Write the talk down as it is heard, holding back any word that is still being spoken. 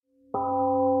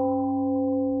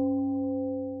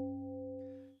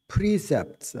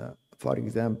precepts, for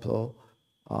example,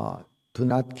 do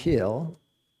not kill,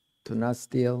 do not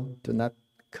steal, do not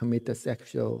commit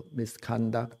sexual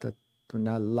misconduct, do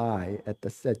not lie,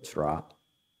 etc.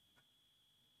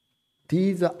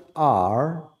 These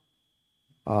are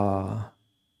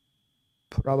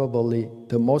probably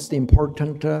the most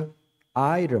important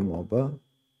item of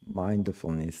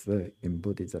mindfulness in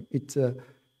Buddhism. It's a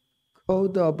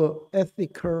code of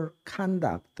ethical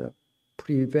conduct,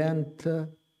 prevent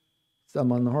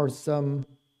some unwholesome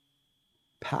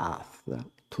path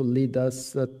to lead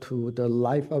us to the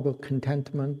life of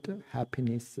contentment,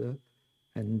 happiness,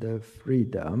 and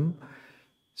freedom.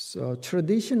 So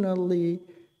traditionally,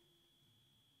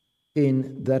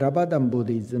 in Theravada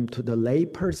Buddhism, to the lay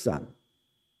person,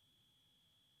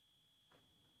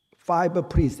 5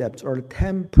 precepts or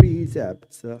 10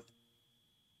 precepts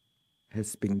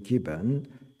has been given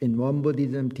in one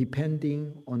Buddhism,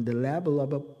 depending on the level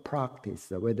of practice,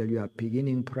 whether you are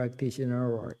beginning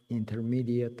practitioner or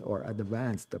intermediate or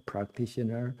advanced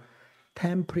practitioner.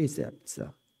 10 precepts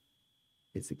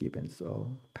is given.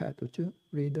 So, Pat, would you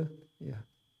read? Yeah.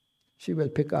 She will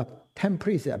pick up 10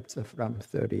 precepts from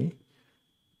 30.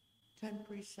 10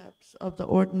 precepts of the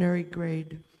ordinary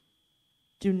grade.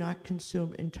 Do not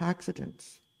consume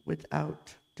intoxicants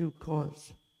without due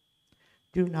cause.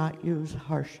 Do not use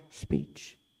harsh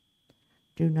speech.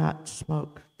 Do not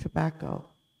smoke tobacco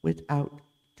without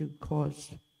due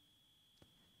cause.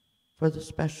 For the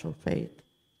special faith,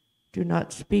 do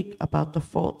not speak about the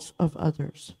faults of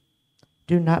others.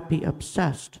 Do not be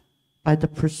obsessed by the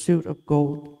pursuit of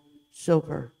gold,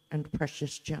 silver, and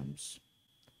precious gems.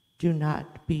 Do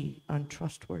not be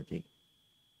untrustworthy.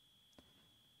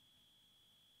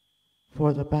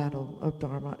 For the battle of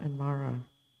Dharma and Mara,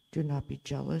 do not be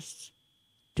jealous.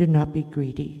 Do not be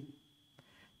greedy.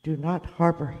 Do not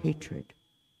harbor hatred.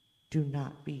 Do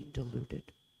not be deluded.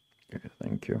 Okay,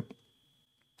 thank you.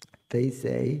 They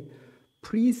say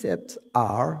precepts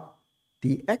are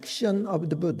the action of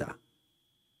the Buddha.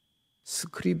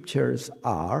 Scriptures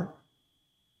are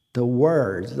the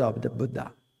words of the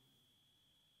Buddha.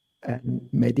 And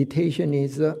meditation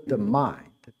is the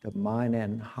mind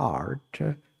and heart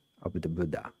of the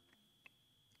Buddha.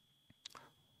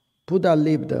 Buddha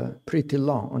lived pretty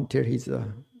long until he's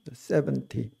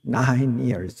 79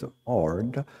 years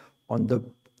old. On the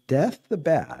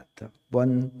deathbed,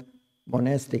 one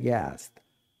monastic asked,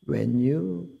 when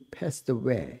you passed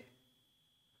away,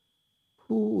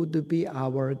 who would be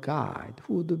our guide?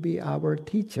 Who would be our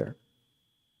teacher?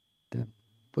 The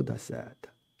Buddha said,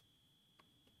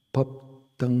 Pop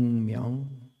Deng Myung,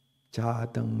 Cha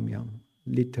Deng Myung,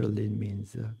 literally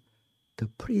means the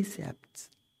precepts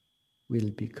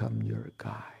will become your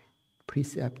guide.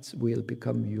 Precepts will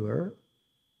become your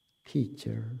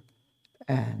teacher,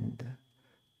 and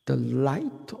the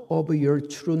light of your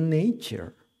true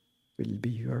nature will be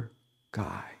your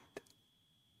guide.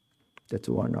 That's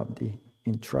one of the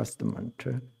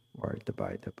entrustment word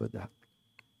by the Buddha.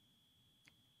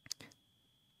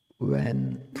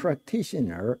 When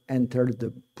practitioner entered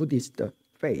the Buddhist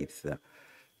faith,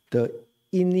 the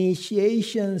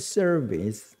initiation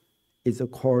service is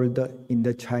called in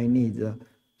the Chinese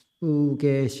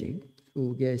Sugeshik.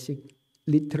 Sugeshik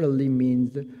literally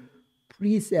means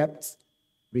precepts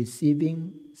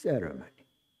receiving ceremony,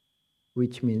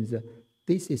 which means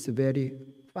this is very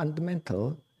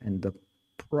fundamental and the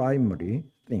primary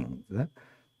things.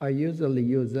 I usually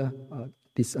use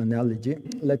this analogy.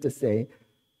 Let's say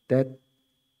that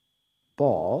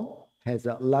ball has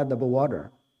a lot of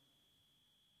water.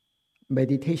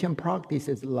 Meditation practice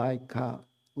is like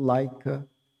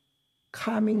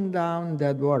calming down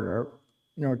that water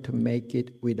in order to make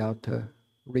it without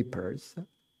ripples.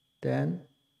 Then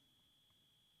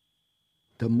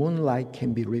the moonlight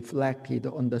can be reflected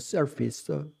on the surface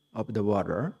of the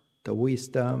water. The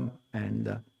wisdom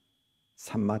and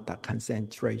samatha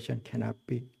concentration cannot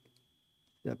be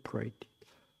separated.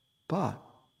 But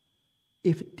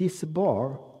if this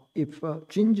ball, if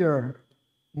Ginger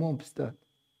moves the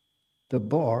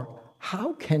ball,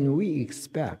 how can we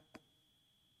expect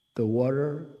the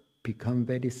water become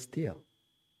very still?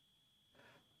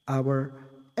 Our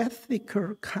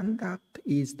ethical conduct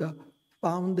is the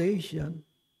foundation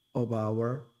of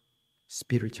our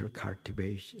spiritual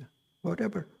cultivation,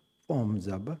 whatever forms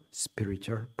of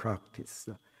spiritual practice.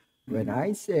 When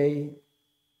I say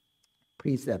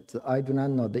precepts, I do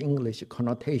not know the English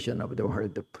connotation of the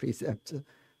word precepts,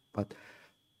 but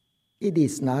it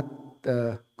is not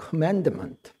the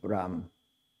commandment from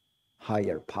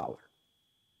higher power.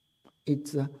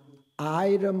 It's an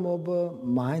item of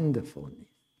mindfulness.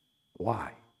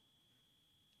 Why?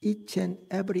 Each and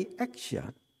every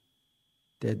action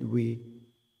that we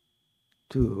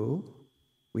do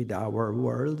with our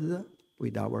words,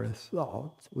 with our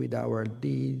thoughts, with our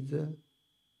deeds,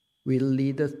 will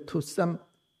lead us to some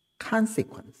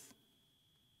consequence.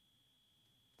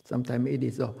 Sometimes it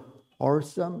is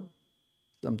wholesome,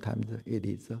 sometimes it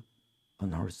is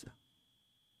unwholesome.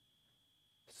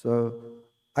 So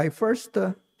I first,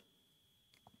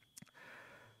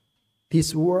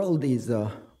 this world is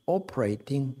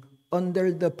operating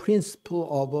under the principle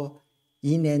of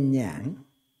yin and yang.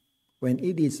 When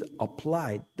it is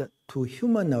applied to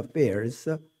human affairs,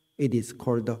 it is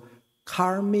called the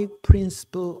karmic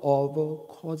principle of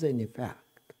cause and effect.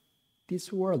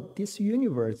 This world, this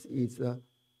universe is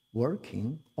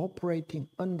working, operating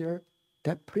under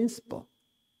that principle.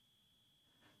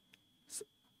 So,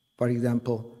 for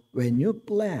example, when you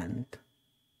plant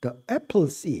the apple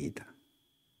seed,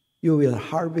 you will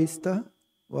harvest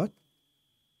what?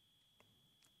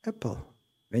 Apple.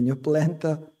 When you plant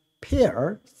the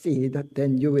pear seed,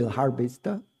 then you will harvest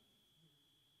the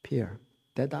pear.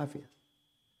 That's obvious.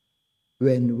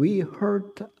 When we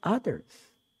hurt others,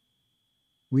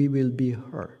 we will be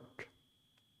hurt.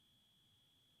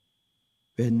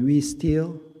 When we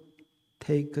still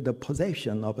take the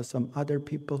possession of some other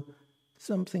people,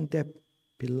 something that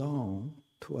belongs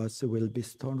to us will be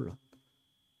stolen.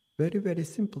 Very, very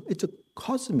simple. It's a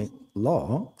cosmic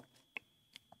law.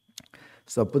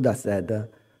 So Buddha said,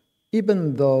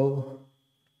 even though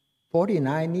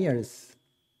 49 years,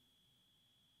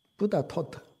 Buddha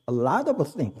taught a lot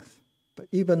of things, but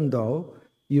even though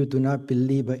you do not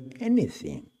believe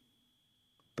anything,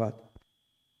 but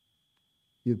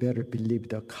you better believe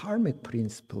the karmic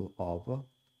principle of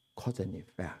cause and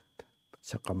effect.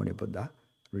 Shakyamuni Buddha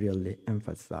really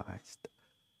emphasized.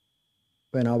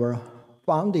 When our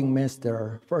founding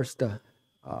master first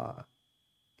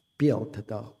built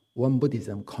the Won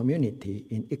Buddhism community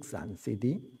in Iksan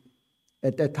City,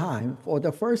 at that time, for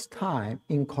the first time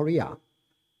in Korea,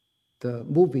 the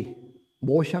movie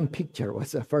motion picture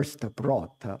was first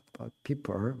brought.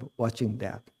 People watching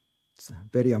that. It's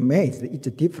very amazed. It's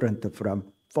different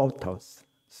from photos.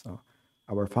 So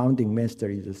our founding master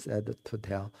is said to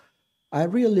tell, I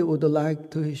really would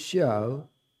like to show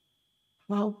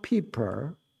how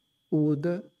people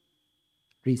would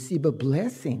receive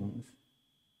blessings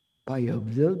by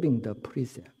observing the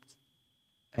precepts,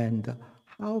 and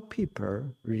how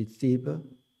people receive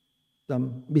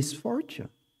some misfortune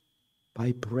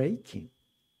by breaking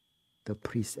the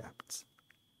precepts.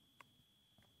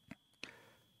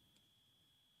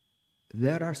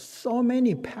 There are so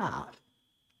many paths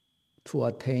to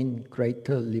attain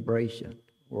greater liberation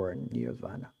or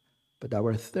nirvana. But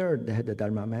our third head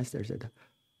Dharma master said,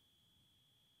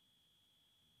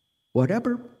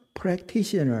 whatever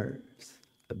practitioners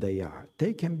they are,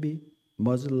 they can be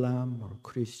Muslim or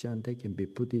Christian, they can be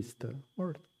Buddhist,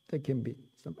 or they can be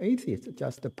some atheists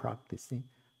just practicing.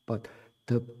 But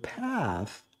the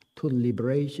path to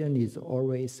liberation is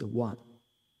always one.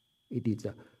 It is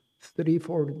a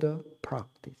threefold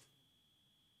practice.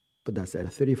 Buddha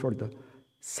said threefold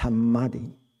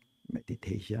samadhi,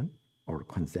 meditation or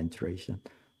concentration,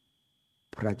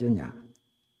 prajna,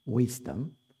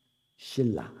 wisdom,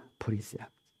 shila, precept.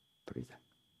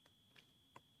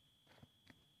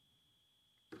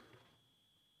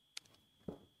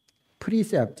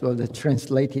 Precept was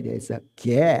translated as a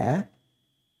ge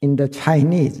in the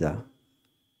Chinese.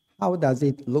 How does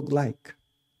it look like?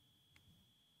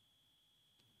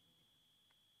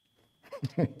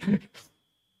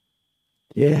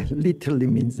 Yeah, literally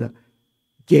means a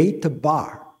gate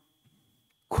bar,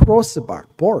 crossbar,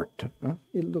 board.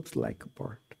 It looks like a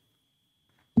board.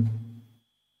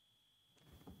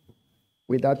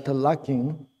 Without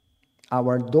locking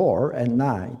our door at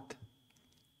night,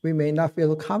 we may not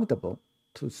feel comfortable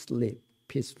to sleep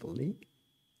peacefully.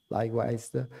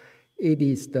 Likewise, it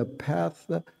is the path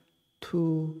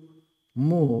to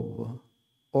move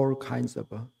all kinds of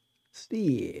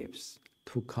thieves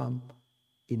to come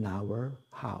in our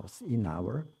house, in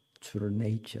our true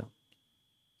nature.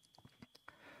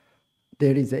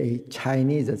 There is a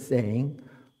Chinese saying,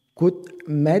 good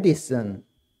medicine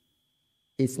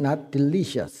is not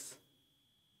delicious,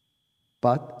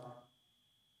 but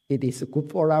it is good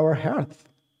for our health.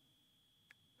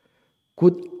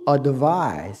 Good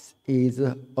advice is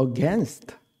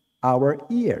against our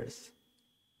ears,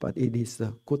 but it is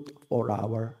good for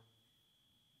our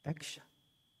action.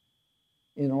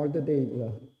 In older days,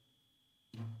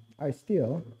 I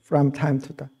still, from time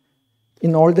to time,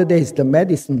 in older days, the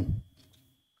medicine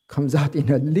comes out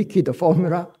in a liquid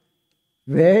formula,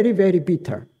 very, very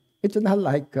bitter. It's not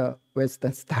like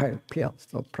Western style pills,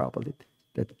 so probably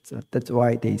That's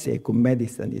why they say good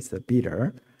medicine is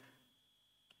bitter.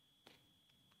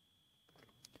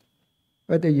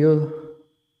 Whether you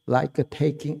like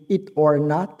taking it or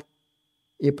not,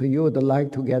 if you would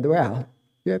like to get well,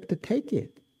 you have to take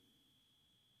it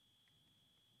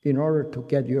in order to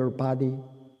get your body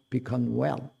become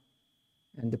well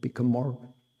and become more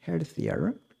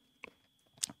healthier.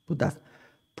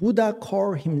 Buddha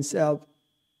called himself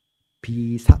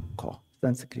Bhisakha,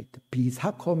 Sanskrit.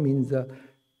 Bhisakha means a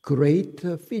great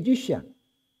physician,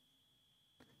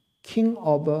 king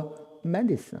of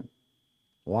medicine.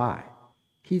 Why?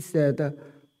 He said,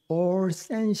 all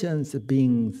sentient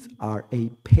beings are a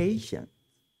patient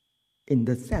in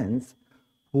the sense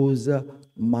whose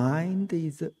mind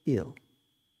is ill.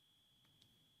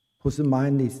 Whose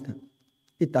mind is,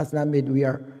 it does not mean we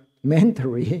are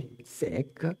mentally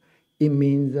sick. It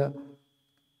means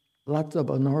lots of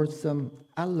unwholesome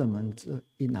elements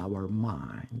in our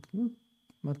mind.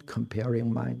 Not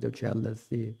comparing mind to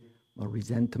jealousy or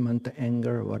resentment,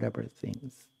 anger, whatever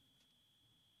things.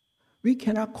 We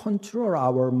cannot control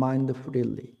our mind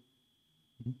freely.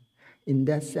 In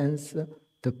that sense,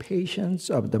 the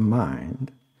patience of the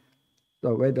mind,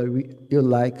 so whether you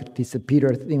like this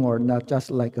bitter thing or not, just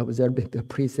like observing the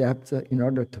precepts, in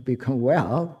order to become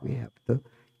well, we have to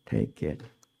take it.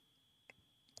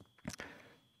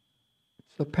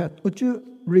 So Pat, would you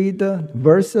read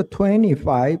verse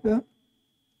 25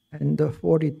 and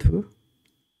 42?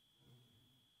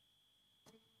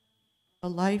 The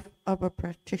life of a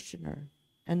practitioner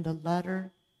and the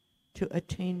ladder to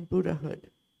attain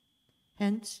Buddhahood.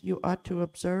 Hence, you ought to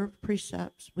observe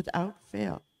precepts without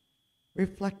fail,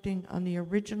 reflecting on the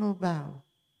original vow.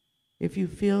 If you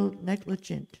feel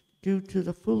negligent due to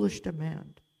the foolish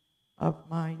demand of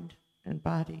mind and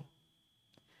body,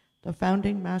 the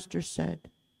founding master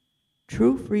said,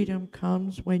 true freedom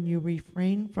comes when you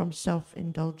refrain from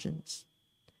self-indulgence.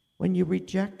 When you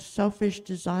reject selfish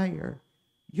desire,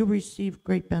 you receive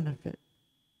great benefit.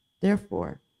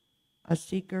 Therefore, a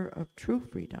seeker of true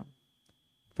freedom,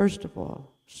 first of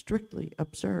all, strictly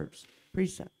observes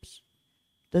precepts.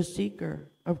 The seeker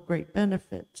of great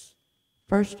benefits,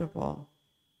 first of all,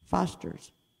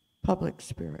 fosters public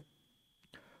spirit.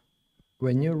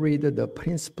 When you read the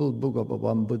principal book of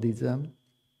Won Buddhism,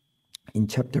 in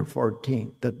chapter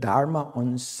 14, the Dharma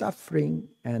on suffering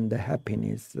and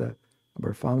happiness,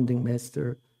 our founding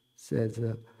master says,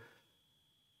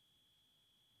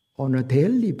 on a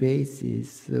daily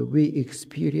basis, we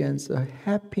experience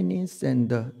happiness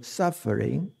and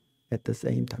suffering at the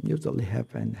same time, usually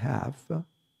half and half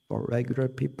for regular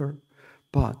people.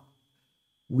 But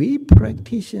we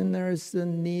practitioners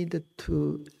need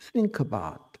to think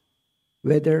about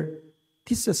whether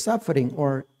this suffering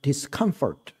or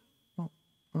discomfort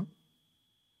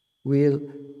will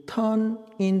turn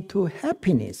into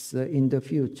happiness in the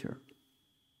future,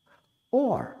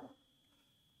 or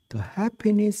the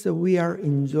happiness we are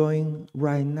enjoying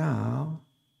right now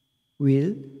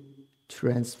will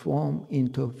transform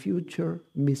into future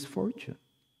misfortune.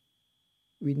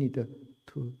 We need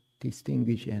to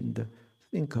distinguish and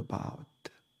think about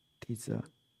this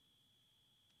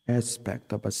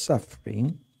aspect of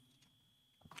suffering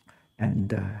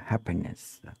and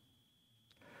happiness.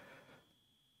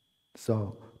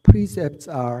 So precepts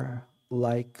are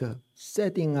like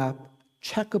setting up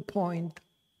checkpoint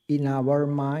in our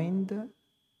mind,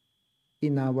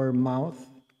 in our mouth,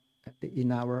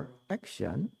 in our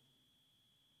action.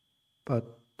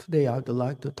 But today I would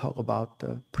like to talk about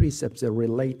the precepts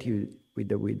related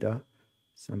with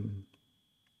some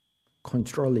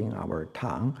controlling our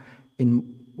tongue.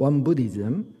 In Won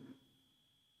Buddhism,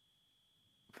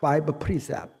 5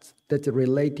 precepts that's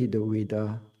related with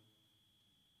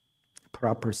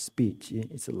proper speech.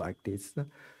 It's like this.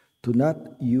 Do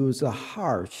not use a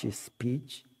harsh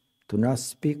speech. Do not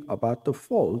speak about the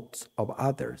faults of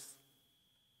others.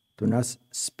 Do not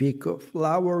speak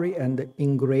flowery and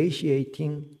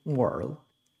ingratiating words.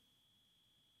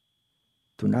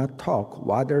 Do not talk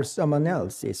while someone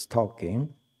else is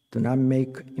talking. Do not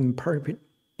make impertinent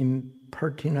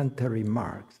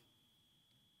remarks.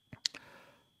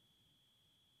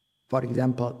 For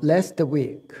example, last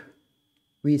week,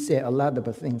 we say a lot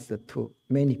of things to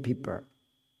many people.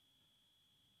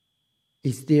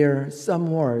 Is there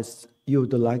some words you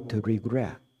would like to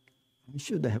regret? I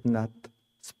should have not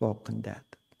spoken that.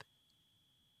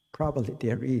 Probably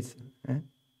there is.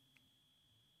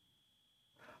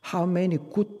 How many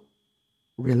good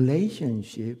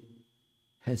relationship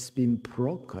has been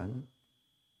broken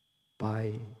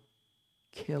by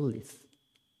careless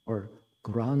or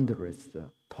groundless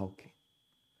talking?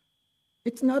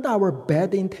 It's not our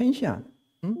bad intention,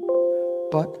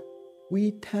 but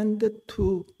we tend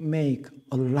to make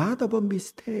a lot of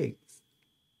mistakes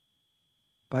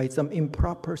by some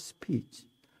improper speech,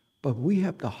 but we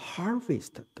have to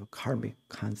harvest the karmic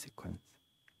consequence.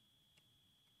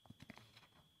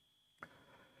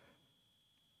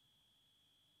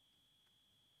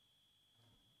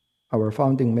 Our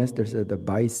founding master said that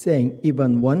by saying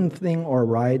even one thing or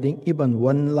writing even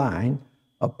one line,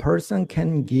 a person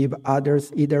can give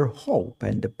others either hope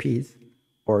and peace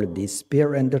or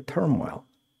despair and turmoil.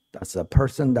 Thus, a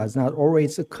person does not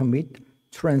always commit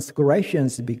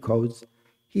transgressions because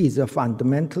he is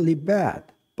fundamentally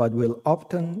bad, but will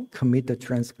often commit the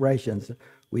transgressions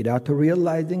without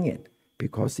realizing it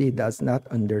because he does not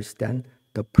understand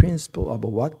the principle of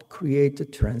what creates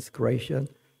transgression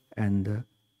and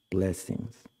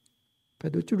blessings.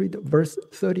 But would you read verse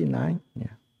 39? Yeah.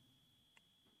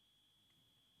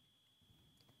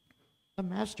 The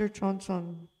Master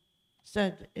Chonson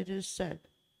said, "It is said,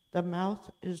 the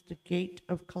mouth is the gate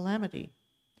of calamity.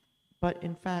 But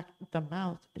in fact, the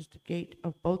mouth is the gate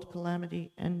of both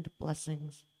calamity and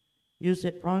blessings. Use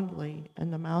it wrongly,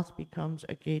 and the mouth becomes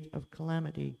a gate of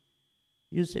calamity.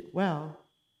 Use it well,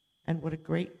 and what a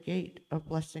great gate of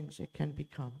blessings it can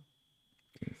become."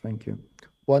 Thank you.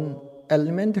 One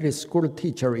elementary school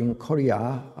teacher in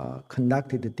Korea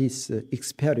conducted this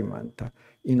experiment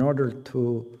in order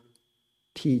to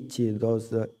teach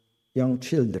those young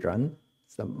children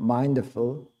some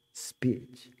mindful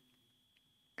speech.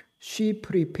 She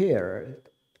prepared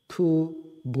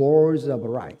 2 bowls of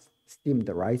rice, steamed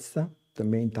rice, the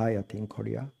main diet in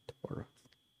Korea for us.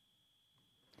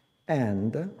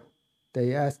 And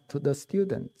they asked to the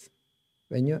students,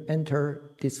 when you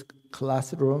enter this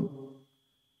classroom,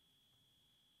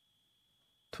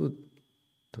 to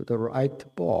the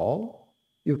right bowl,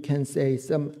 you can say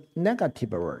some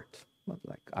negative words,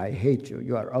 like, I hate you,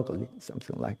 you are ugly,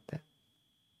 something like that.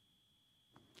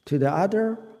 To the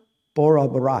other bowl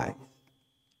of rice,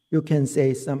 you can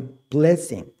say some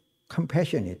blessing,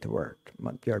 compassionate word,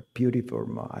 you are beautiful,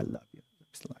 I love you,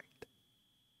 it's like that.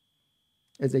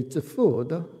 As it's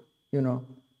food,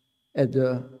 as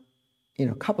in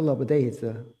a couple of days,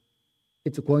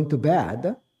 it's going to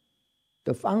bad,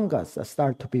 the fungus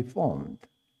start to be formed.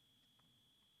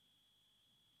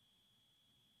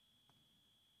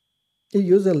 It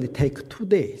usually takes 2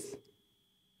 days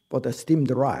for the steamed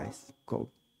rice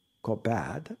go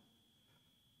bad.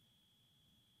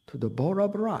 To the bowl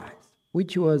of rice,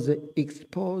 which was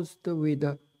exposed with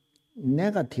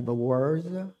negative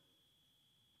words,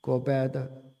 go bad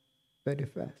very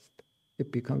fast.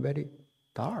 It becomes very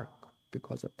dark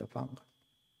because of the fungus.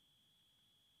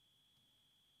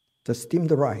 The steamed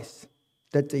rice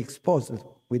that's exposed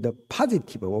with the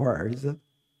positive words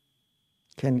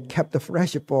can keep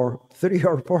fresh for 3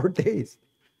 or 4 days.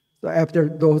 So after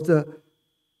those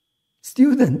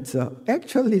students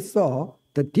actually saw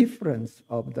the difference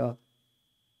of the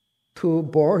 2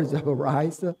 bowls of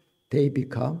rice, they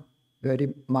become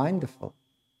very mindful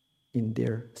in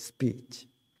their speech.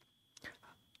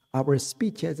 Our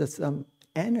speech has some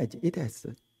energy. It has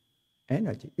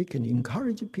energy. It can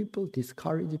encourage people,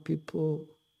 discourage people.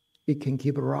 It can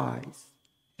give rise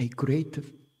a great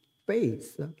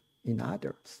faith in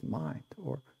others' mind,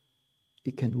 or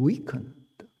it can weaken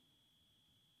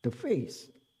the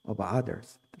faith of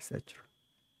others, etc.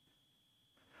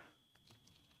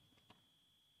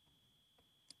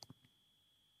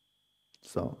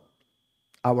 So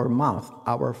our mouth,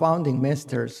 our founding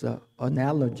master's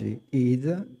analogy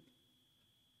is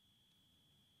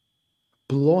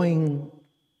blowing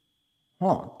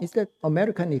horn. Is that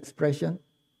American expression?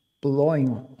 Blowing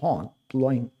horn,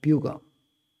 blowing bugle.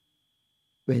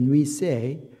 When we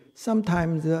say,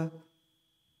 sometimes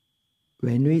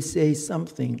when we say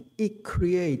something, it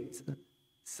creates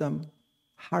some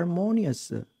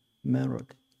harmonious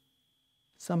melody.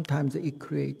 Sometimes it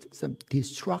creates some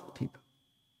destructive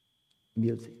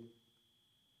music.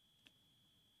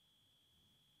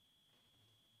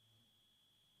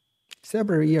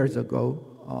 Several years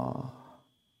ago,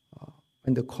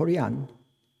 when the Korean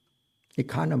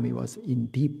economy was in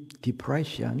deep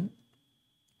depression,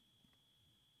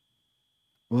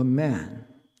 one man,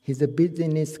 his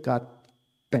business got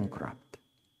bankrupt.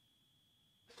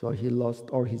 So he lost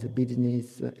all his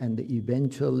business and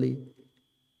eventually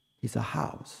his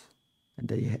house. And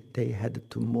they had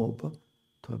to move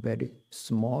to a very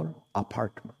small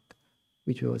apartment,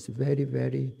 which was very,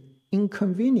 very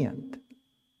inconvenient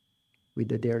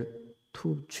with their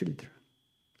 2 children.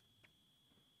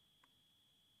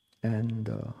 And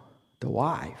the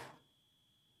wife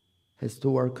has to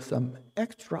work some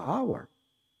extra hour.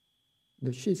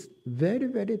 She's very,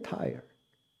 very tired.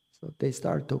 So they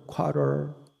start to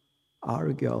quarrel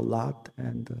argue a lot,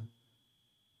 and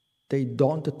they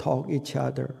don't talk each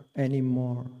other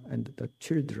anymore, and the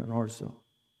children also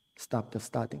stopped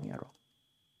studying at all.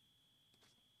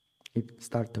 It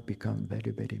started to become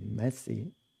very, very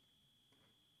messy.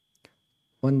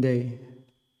 One day,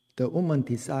 the woman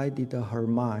decided in her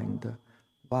mind,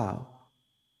 wow,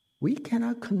 we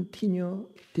cannot continue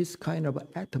this kind of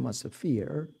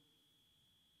atmosphere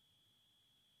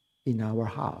in our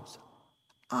house.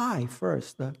 I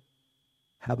first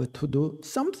have to do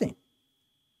something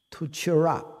to cheer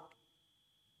up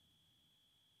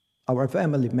our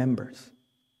family members.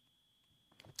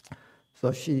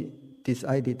 So she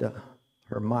decided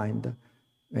her mind,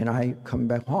 when I come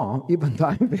back home, even though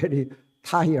I'm very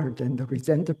tired and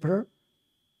resentful,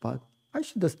 but I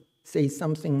should say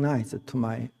something nice to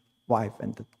my wife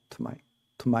and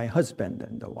to my husband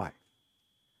and the wife.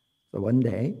 So one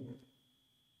day,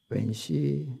 when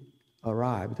she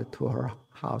arrived to her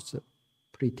house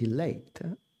pretty late,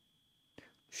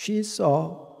 she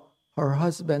saw her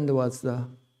husband was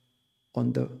on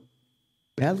the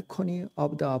balcony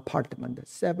of the apartment, the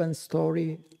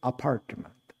 7-story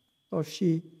apartment. So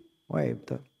she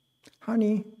waved,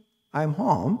 honey, I'm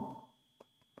home.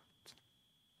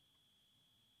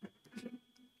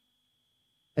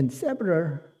 And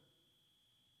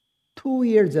 2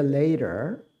 years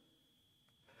later,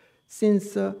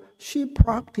 since she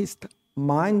practiced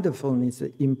mindfulness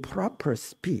in proper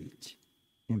speech,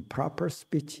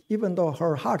 even though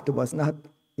her heart was not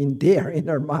in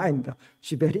her mind,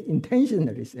 she very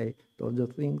intentionally say those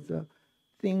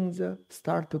things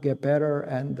start to get better,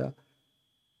 and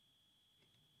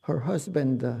her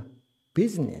husband's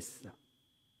business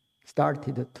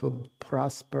started to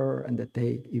prosper, and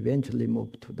they eventually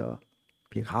moved to the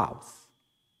big house.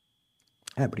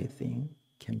 Everything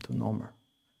came to normal.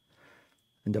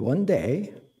 And one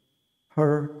day,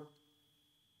 her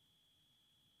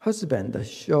husband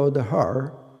showed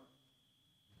her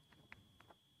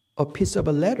a piece of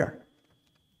a letter.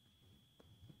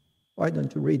 Why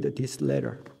don't you read this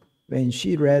letter? When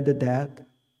she read that,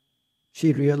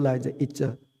 she realized it's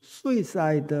a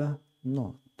suicide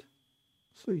note.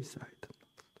 Suicide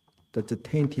note. That's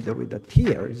tainted with the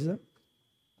tears.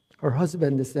 Her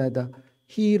husband said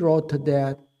he wrote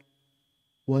that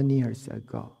 1 year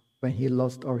ago, when he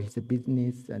lost all his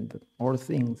business and all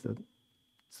things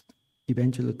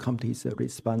eventually come to his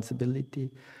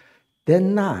responsibility. That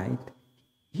night,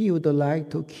 he would like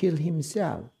to kill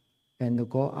himself and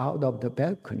go out of the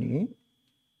balcony.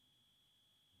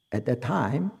 At the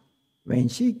time, when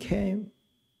she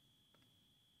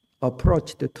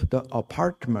approached to the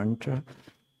apartment,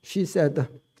 she said,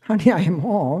 honey, I am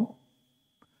home.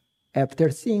 After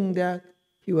seeing that,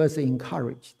 he was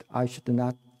encouraged. I should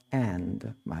not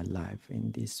end my life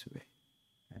in this way.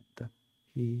 And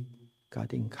he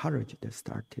got encouraged and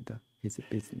started his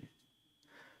business.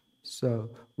 So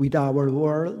with our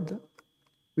word,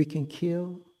 we can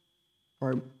kill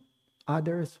or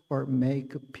others or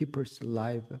make people's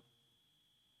life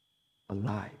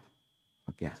alive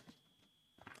again.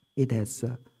 It has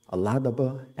a lot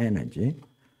of energy.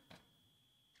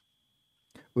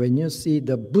 When you see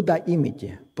the Buddha image,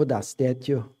 Buddha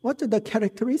statue, what's the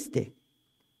characteristic?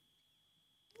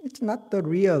 It's not the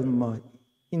real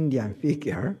Indian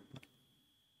figure.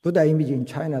 Buddha image in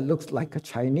China looks like a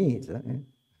Chinese.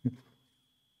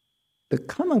 The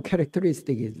common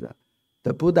characteristic is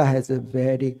the Buddha has a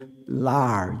very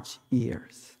large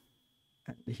ears,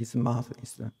 and his mouth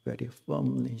is very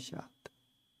firmly shut.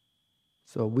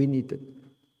 So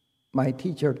my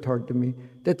teacher told me,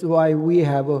 that's why we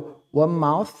have one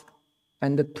mouth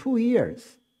and 2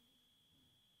 ears.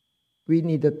 We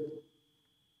need to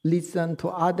listen to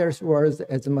others' words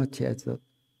as much as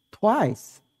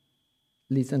twice.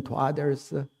 Listen to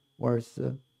others' words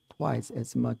twice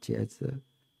as much as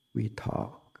we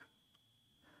talk.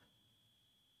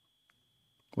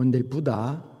 One day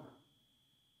Buddha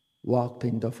walked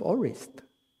in the forest,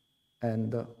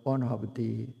 and one of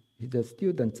his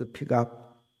students picked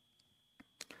up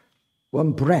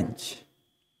one branch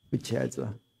which has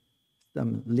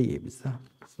some leaves.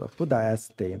 So Buddha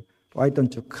asked him, why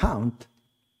don't you count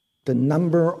the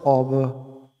number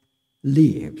of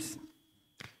leaves?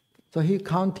 So he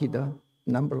counted the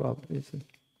number of leaves.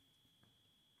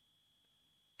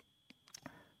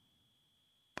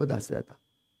 Buddha said,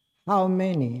 how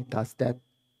many does that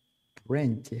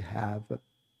branch have?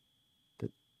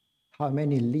 How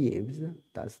many leaves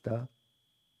does the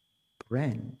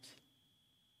branch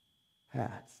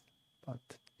has? But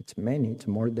it's many, it's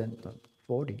more than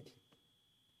 40.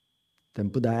 Then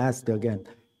Buddha asked again,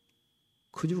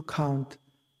 could you count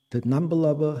the number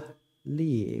of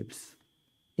leaves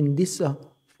in this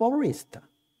forest.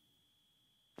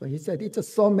 So he said,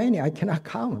 it's so many, I cannot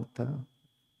count.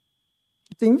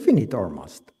 It's infinite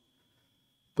almost.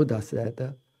 Buddha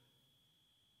said,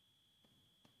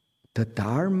 the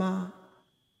Dharma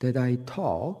that I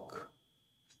talk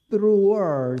through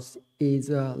words is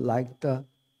like the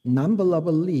number of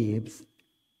leaves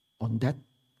on that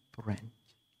branch.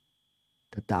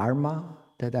 The Dharma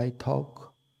that I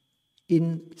talk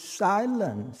in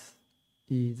silence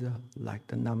is like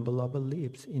the number of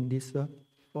leaves in this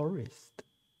forest.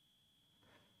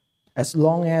 As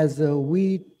long as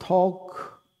we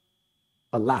talk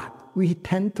a lot, we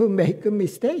tend to make a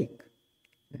mistake.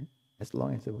 As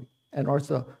long as we, and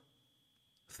also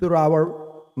through our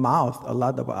mouth, a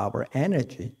lot of our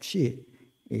energy, qi,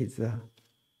 is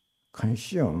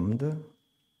consumed.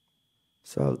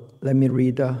 So let me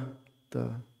read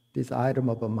this item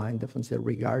of mindfulness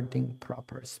regarding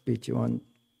proper speech one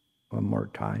more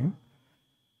time.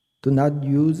 Do not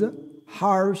use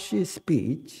harsh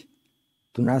speech.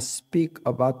 Do not speak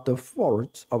about the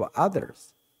faults of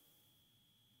others.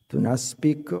 Do not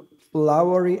speak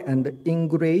flowery and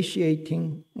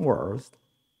ingratiating words.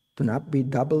 Do not be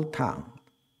double-tongued.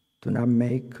 Do not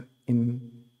make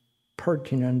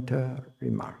impertinent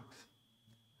remarks.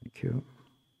 Thank you.